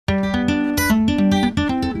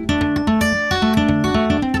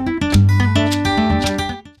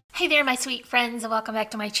there, my sweet friends, and welcome back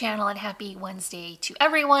to my channel, and happy Wednesday to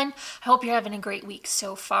everyone. I hope you're having a great week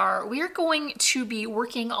so far. We're going to be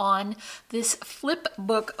working on this flip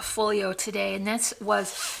book folio today, and this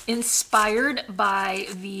was inspired by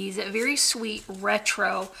these very sweet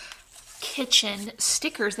retro kitchen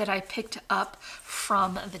stickers that I picked up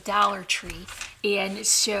from the Dollar Tree. And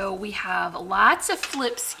so we have lots of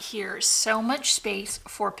flips here, so much space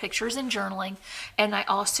for pictures and journaling, and I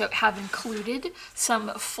also have included some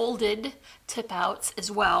folded tip outs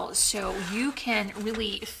as well, so you can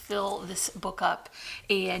really fill this book up.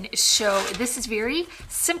 And so this is very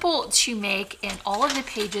simple to make, and all of the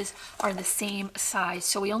pages are the same size,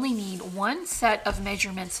 so we only need one set of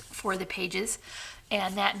measurements for the pages,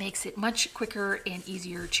 and that makes it much quicker and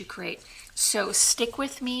easier to create. So stick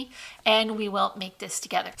with me and we will make this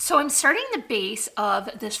together. So I'm starting the base of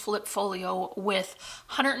this flip folio with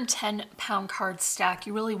 110-pound cardstock.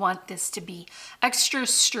 You really want this to be extra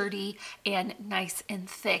sturdy and nice and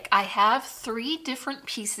thick. I have 3 different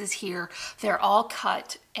pieces here. They're all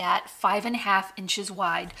cut at 5.5 inches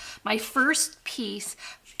wide. My first piece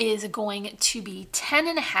is going to be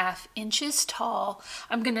 10.5 inches tall.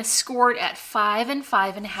 I'm going to score it at 5 and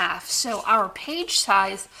 5.5. So our page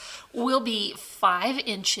size will be 5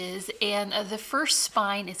 inches, and the first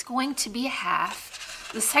spine is going to be a half.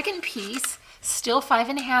 The second piece, still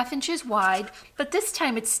 5.5 inches wide, but this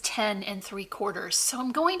time it's 10 3/4. So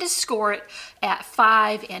I'm going to score it at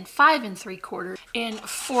 5 and 5 3/4. And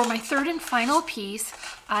for my third and final piece,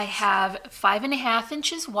 I have 5.5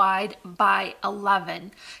 inches wide by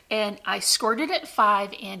 11, and I scored it at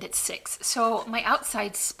 5 and at 6. So my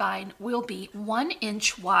outside spine will be 1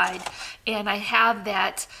 inch wide, and I have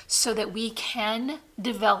that so that we can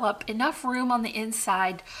develop enough room on the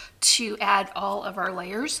inside to add all of our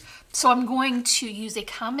layers. So I'm going to use a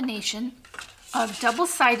combination of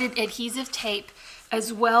double-sided adhesive tape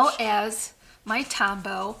as well as my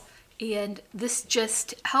Tombow, and this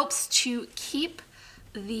just helps to keep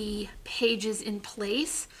the pages in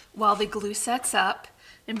place while the glue sets up.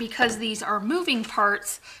 And because these are moving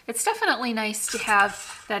parts, it's definitely nice to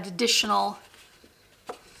have that additional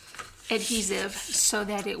adhesive so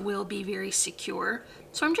that it will be very secure.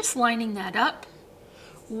 So I'm just lining that up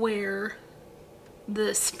where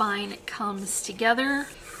the spine comes together.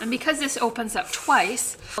 And because this opens up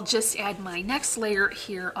twice, I'll just add my next layer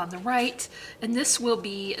here on the right, and this will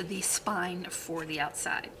be the spine for the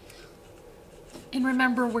outside. And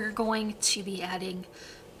remember, we're going to be adding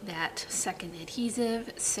that second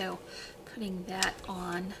adhesive, so putting that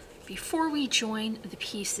on before we join the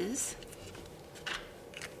pieces.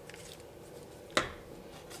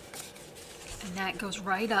 And that goes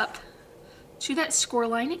right up to that score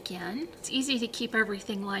line again. It's easy to keep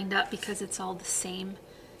everything lined up because it's all the same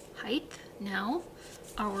height. Now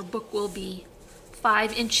our book will be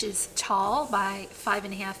 5 inches tall by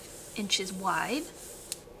 5.5 inches wide,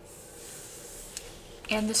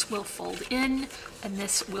 and this will fold in, and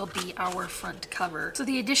this will be our front cover. So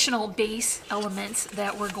the additional base elements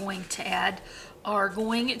that we're going to add are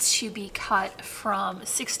going to be cut from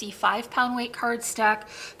 65-pound weight cardstock.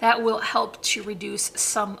 That will help to reduce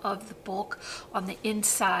some of the bulk on the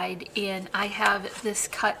inside, and I have this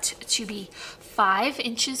cut to be 5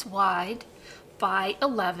 inches wide by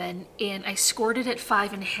 11, and I scored it at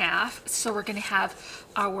 5.5. So we're going to have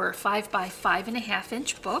our 5 by 5.5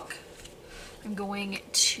 inch book. I'm going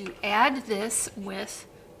to add this with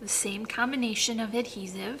the same combination of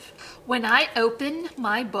adhesive. When I open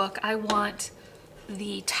my book, I want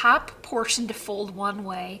the top portion to fold one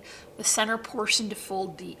way, the center portion to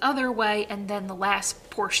fold the other way, and then the last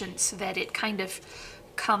portion so that it kind of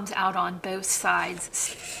comes out on both sides.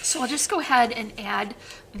 So I'll just go ahead and add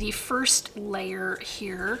the first layer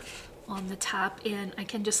here on the top, and I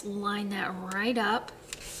can just line that right up.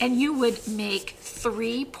 And you would make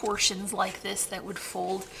 3 portions like this that would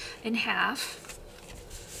fold in half.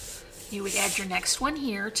 You would add your next one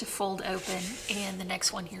here to fold open, and the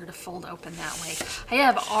next one here to fold open that way. I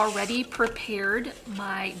have already prepared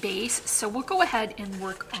my base, so we'll go ahead and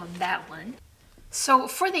work on that one. So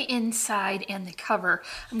for the inside and the cover,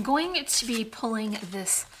 I'm going to be pulling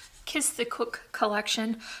this Kiss the Cook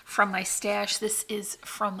collection from my stash. This is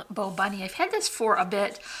from Bo Bunny. I've had this for a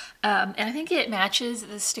bit, and I think it matches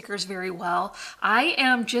the stickers very well. I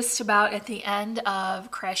am just about at the end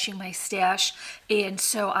of crashing my stash, and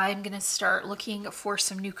so I'm going to start looking for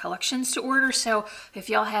some new collections to order. So if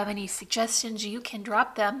y'all have any suggestions, you can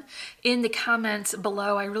drop them in the comments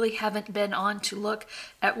below. I really haven't been on to look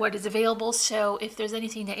at what is available, so if there's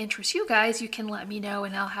anything that interests you guys, you can let me know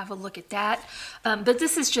and I'll have a look at that. But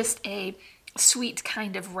this is just a sweet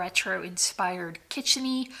kind of retro inspired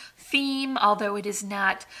kitchen-y theme, although it is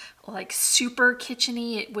not like super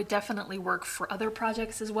kitcheny, it would definitely work for other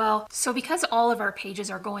projects as well. So because all of our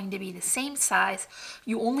pages are going to be the same size,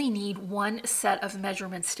 you only need one set of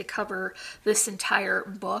measurements to cover this entire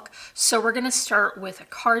book. So we're going to start with a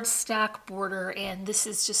cardstock border, and this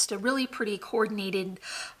is just a really pretty coordinated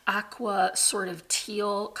aqua sort of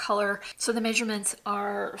teal color. So the measurements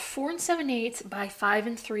are 4 7/8 by 5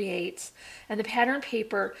 3/8, and the pattern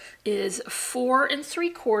paper is 4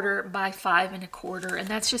 3/4 by 5 1/4, and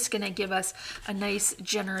that's just going to give us a nice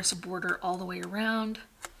generous border all the way around.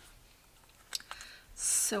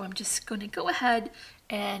 So I'm just going to go ahead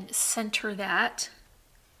and center that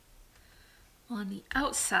on the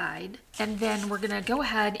outside, and then we're going to go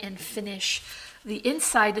ahead and finish the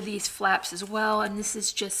inside of these flaps as well. And this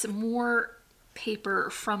is just some more paper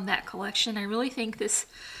from that collection. I really think this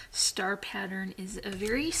star pattern is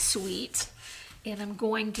very sweet, and I'm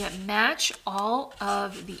going to match all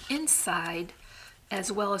of the inside as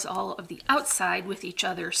well as all of the outside with each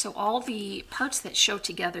other, so all the parts that show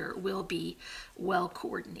together will be well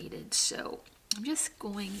coordinated. So I'm just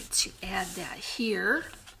going to add that here.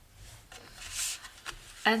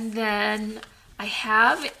 And then I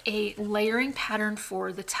have a layering pattern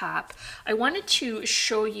for the top. I wanted to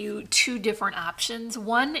show you two different options.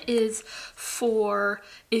 One is for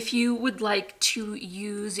if you would like to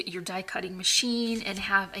use your die cutting machine and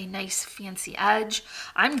have a nice fancy edge.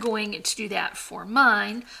 I'm going to do that for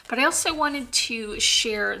mine, but I also wanted to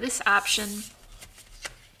share this option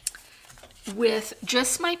with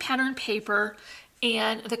just my pattern paper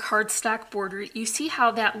and the cardstock border. You see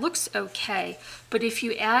how that looks okay, but if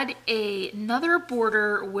you add another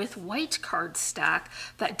border with white cardstock,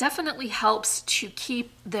 that definitely helps to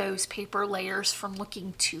keep those paper layers from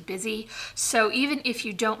looking too busy. So even if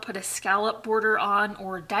you don't put a scallop border on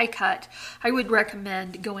or die cut, I would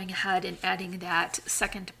recommend going ahead and adding that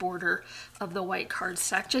second border of the white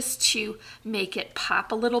cardstock just to make it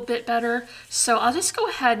pop a little bit better. So I'll just go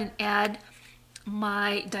ahead and add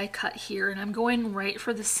my die cut here, and I'm going right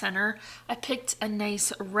for the center. I picked a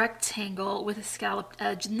nice rectangle with a scalloped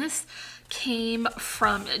edge, and this came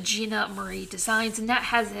from Gina Marie Designs, and that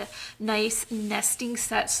has a nice nesting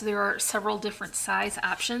set, so there are several different size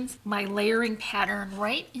options. My layering pattern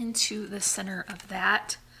right into the center of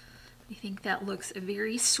that. I think that looks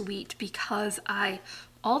very sweet because I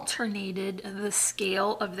alternated the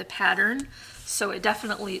scale of the pattern, so it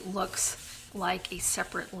definitely looks like a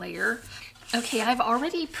separate layer. Okay, I've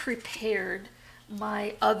already prepared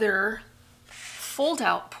my other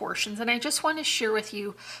fold-out portions, and I just want to share with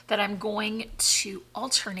you that I'm going to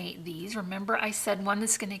alternate these. Remember, I said one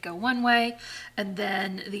is going to go one way, and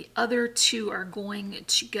then the other two are going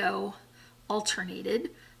to go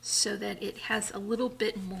alternated so that it has a little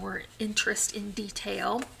bit more interest in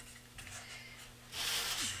detail.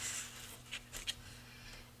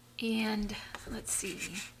 And let's see.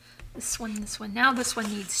 This one. Now this one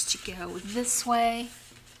needs to go this way.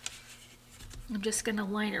 I'm just going to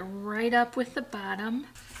line it right up with the bottom.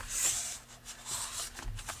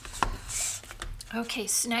 Okay,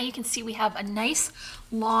 so now you can see we have a nice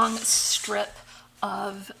long strip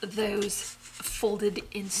of those folded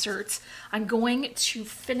inserts. I'm going to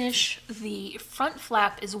finish the front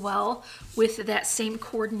flap as well with that same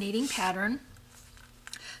coordinating pattern,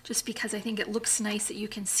 just because I think it looks nice that you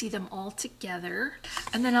can see them all together.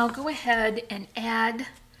 And then I'll go ahead and add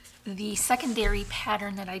the secondary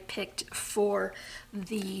pattern that I picked for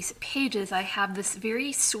these pages. I have this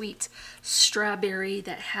very sweet strawberry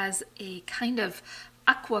that has a kind of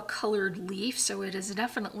aqua colored leaf, so it is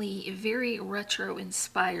definitely very retro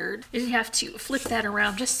inspired. I did have to flip that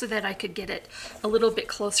around just so that I could get it a little bit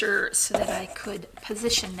closer so that I could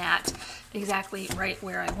position that exactly right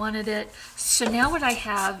where I wanted it. So now what I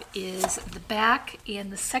have is the back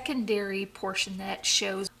and the secondary portion that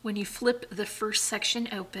shows when you flip the first section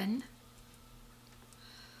open.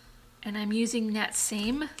 And I'm using that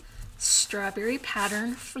same strawberry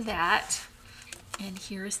pattern for that. And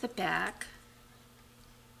here's the back.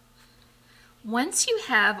 Once you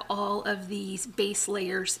have all of these base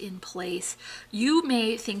layers in place, you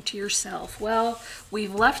may think to yourself, well,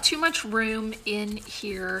 we've left too much room in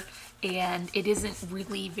here and it isn't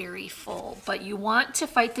really very full, but you want to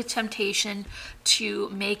fight the temptation to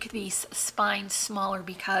make these spines smaller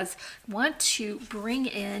because I want to bring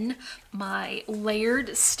in my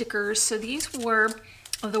layered stickers. So these were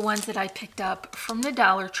the ones that I picked up from the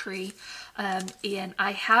Dollar Tree. And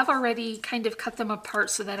I have already kind of cut them apart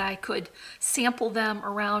so that I could sample them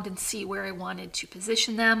around and see where I wanted to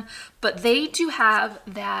position them. But they do have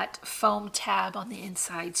that foam tab on the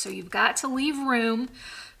inside, so you've got to leave room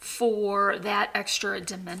for that extra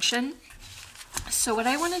dimension. So what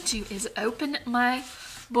I want to do is open my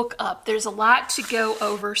book up. There's a lot to go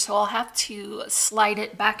over, so I'll have to slide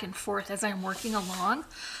it back and forth as I'm working along.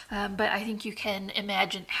 But I think you can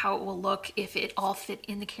imagine how it will look if it all fit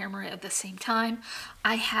in the camera at the same time.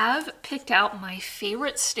 I have picked out my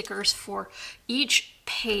favorite stickers for each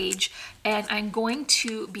page, and I'm going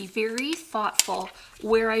to be very thoughtful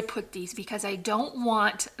where I put these because I don't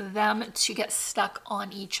want them to get stuck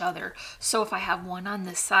on each other. So if I have one on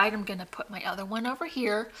this side, I'm going to put my other one over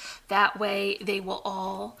here. That way they will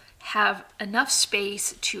all have enough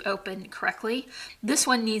space to open correctly. This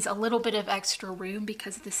one needs a little bit of extra room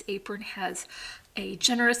because this apron has a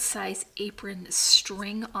generous size apron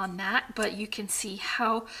string on that, but you can see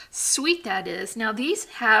how sweet that is. Now these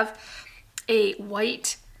have a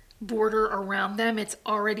white border around them. It's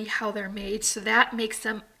already how they're made, so that makes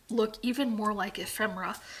them look even more like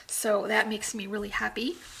ephemera. So that makes me really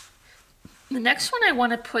happy. The next one I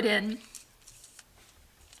want to put in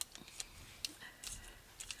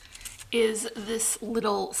is this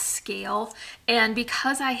little scale, and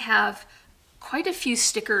because I have quite a few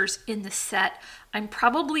stickers in the set, I'm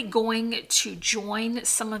probably going to join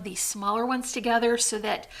some of these smaller ones together so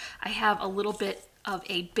that I have a little bit of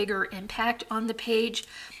a bigger impact on the page.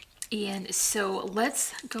 And so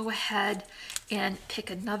let's go ahead and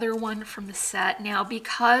pick another one from the set. Now,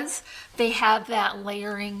 because they have that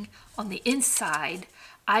layering on the inside,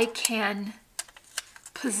 I can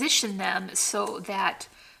position them so that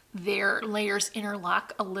their layers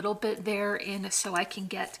interlock a little bit there, and so I can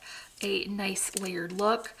get a nice layered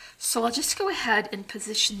look. So I'll just go ahead and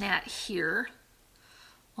position that here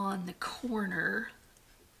on the corner.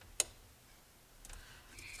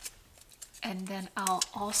 And then I'll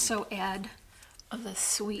also add the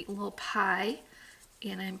sweet little pie,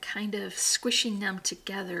 and I'm kind of squishing them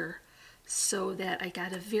together so that I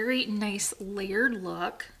got a very nice layered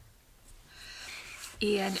look.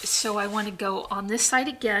 And so I want to go on this side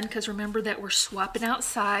again, because remember that we're swapping out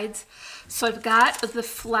sides. So I've got the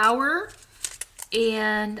flower,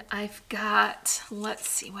 and I've got, let's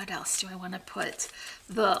see, what else do I want to put?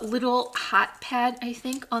 The little hot pad, I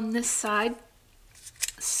think, on this side.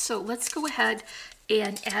 So let's go ahead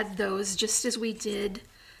and add those just as we did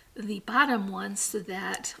the bottom one so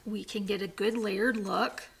that we can get a good layered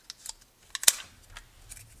look.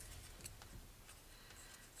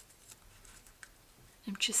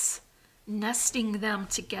 I'm just nesting them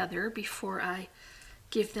together before I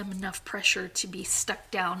give them enough pressure to be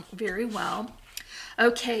stuck down very well.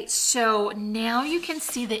 Okay, so now you can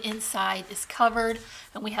see the inside is covered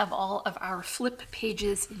and we have all of our flip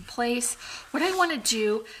pages in place. What I want to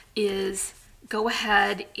do is go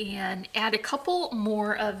ahead and add a couple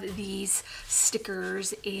more of these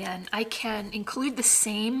stickers, and I can include the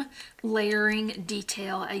same layering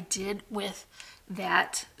detail I did with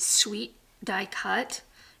that sweet die cut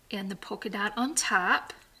and the polka dot on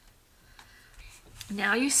top.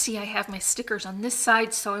 Now you see I have my stickers on this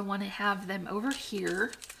side, so I want to have them over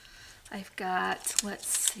here. I've got, let's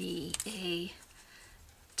see, a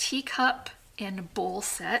teacup and a bowl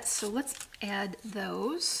set, so let's add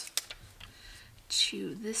those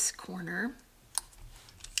to this corner.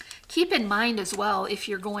 Keep in mind as well, if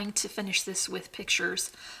you're going to finish this with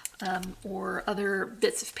pictures or other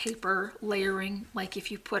bits of paper layering, like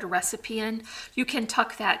if you put a recipe in, you can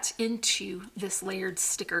tuck that into this layered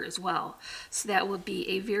sticker as well. So that will be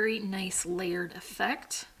a very nice layered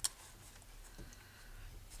effect.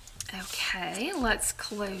 Okay, let's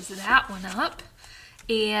close that one up.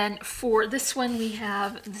 And for this one, we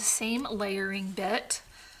have the same layering bit.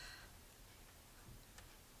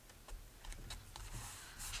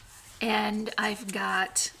 And I've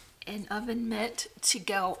got an oven mitt to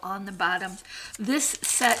go on the bottom. This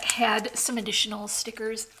set had some additional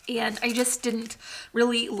stickers and I just didn't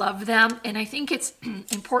really love them. And I think it's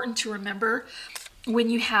important to remember,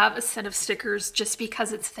 when you have a set of stickers, just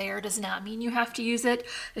because it's there does not mean you have to use it.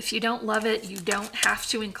 If you don't love it, you don't have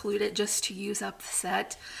to include it just to use up the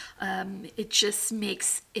set. It just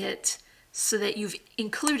makes it so that you've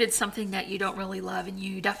included something that you don't really love, and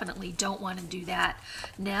you definitely don't want to do that.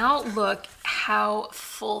 Now look how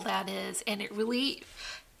full that is, and it really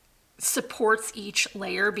supports each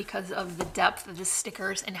layer because of the depth of the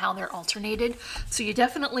stickers and how they're alternated. So you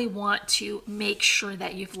definitely want to make sure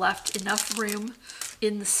that you've left enough room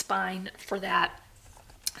in the spine for that.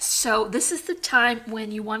 So this is the time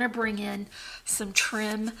when you want to bring in some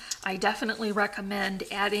trim. I definitely recommend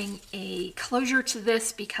adding a closure to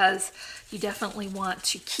this because you definitely want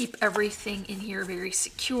to keep everything in here very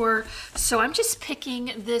secure. So I'm just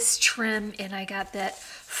picking this trim, and I got that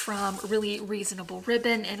from Really Reasonable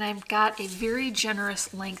Ribbon, and I've got a very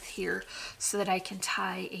generous length here so that I can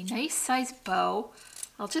tie a nice size bow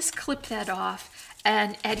I'll just clip that off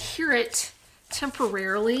and adhere it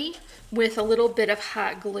temporarily with a little bit of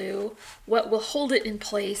hot glue. What will hold it in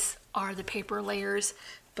place are the paper layers,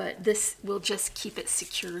 but this will just keep it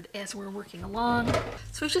secured as we're working along.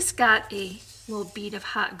 So I just got a little bead of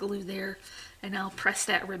hot glue there, and I'll press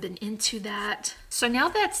that ribbon into that. So now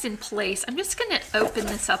that's in place, I'm just gonna open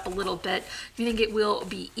this up a little bit. I think it will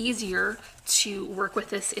be easier to work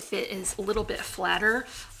with this if it is a little bit flatter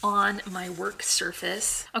on my work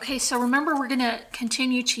surface. Okay, so remember we're gonna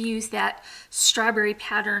continue to use that strawberry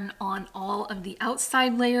pattern on all of the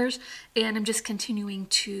outside layers, and I'm just continuing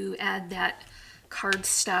to add that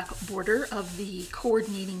cardstock border of the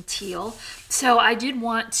coordinating teal. So I did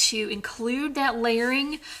want to include that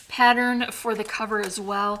layering pattern for the cover as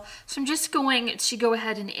well. So I'm just going to go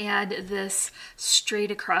ahead and add this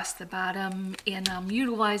straight across the bottom, and I'm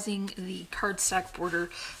utilizing the cardstock border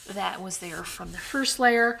that was there from the first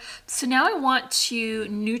layer. So now I want to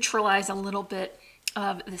neutralize a little bit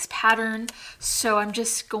of this pattern. So I'm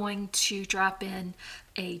just going to drop in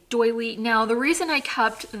a doily. Now the reason I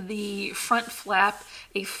kept the front flap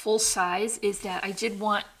a full size is that I did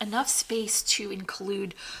want enough space to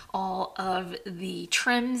include all of the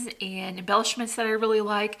trims and embellishments that I really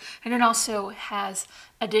like, and it also has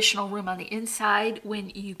additional room on the inside when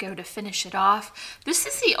you go to finish it off. This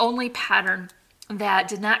is the only pattern that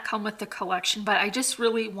did not come with the collection, but I just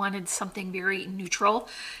really wanted something very neutral,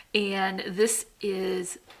 and this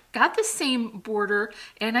is got the same border,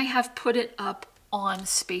 and I have put it up on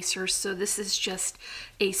spacers. So this is just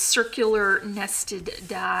a circular nested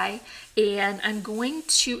die, and I'm going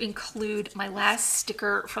to include my last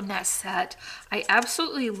sticker from that set. I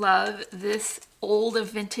absolutely love this old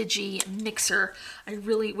vintagey mixer. I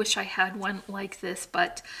really wish I had one like this,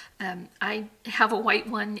 but I have a white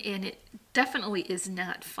one, and it definitely is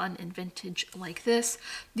not fun and vintage like this.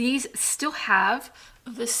 These still have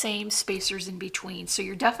the same spacers in between, so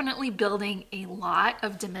you're definitely building a lot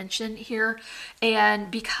of dimension here. And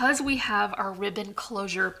because we have our ribbon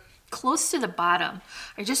closure close to the bottom,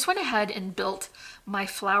 I just went ahead and built my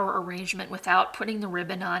flower arrangement without putting the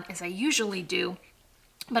ribbon on as I usually do.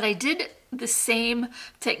 But I did the same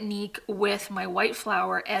technique with my white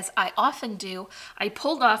flower as I often do. I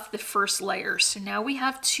pulled off the first layer, so now we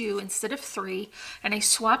have 2 instead of 3, and I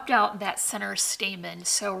swapped out that center stamen.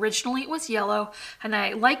 So originally it was yellow, and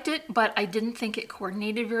I liked it, but I didn't think it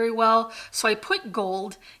coordinated very well, so I put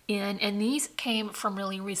gold in, and these came from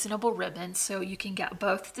really reasonable ribbons, so you can get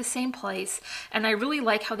both at the same place. And I really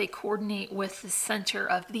like how they coordinate with the center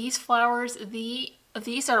of these flowers.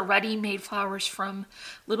 These are ready-made flowers from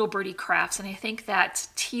Little Birdie Crafts, and I think that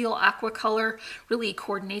teal aqua color really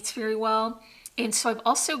coordinates very well. And so I've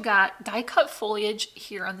also got die-cut foliage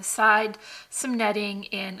here on the side, some netting,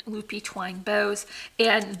 and loopy twine bows,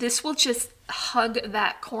 and this will just hug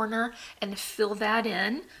that corner and fill that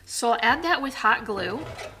in. So I'll add that with hot glue.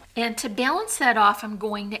 And to balance that off, I'm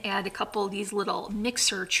going to add a couple of these little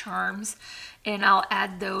mixer charms, and I'll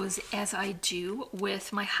add those as I do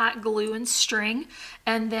with my hot glue and string,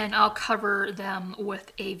 and then I'll cover them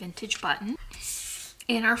with a vintage button.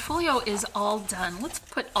 And our folio is all done. Let's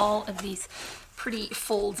put all of these pretty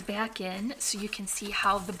folds back in so you can see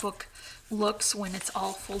how the book looks when it's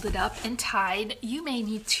all folded up and tied. You may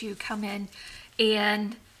need to come in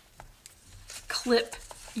and clip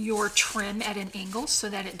your trim at an angle so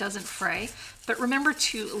that it doesn't fray, but remember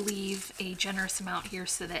to leave a generous amount here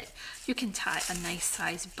so that you can tie a nice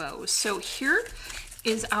size bow. So here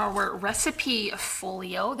is our recipe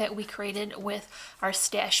folio that we created with our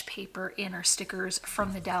stash paper and our stickers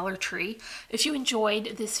from the Dollar Tree. If you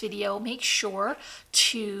enjoyed this video, make sure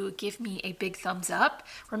to give me a big thumbs up.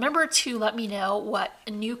 Remember to let me know what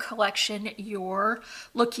new collection you're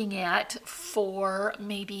looking at for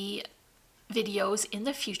maybe videos in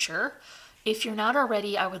the future. If you're not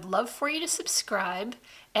already, I would love for you to subscribe.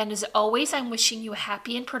 And as always, I'm wishing you a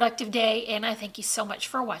happy and productive day, and I thank you so much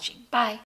for watching. Bye.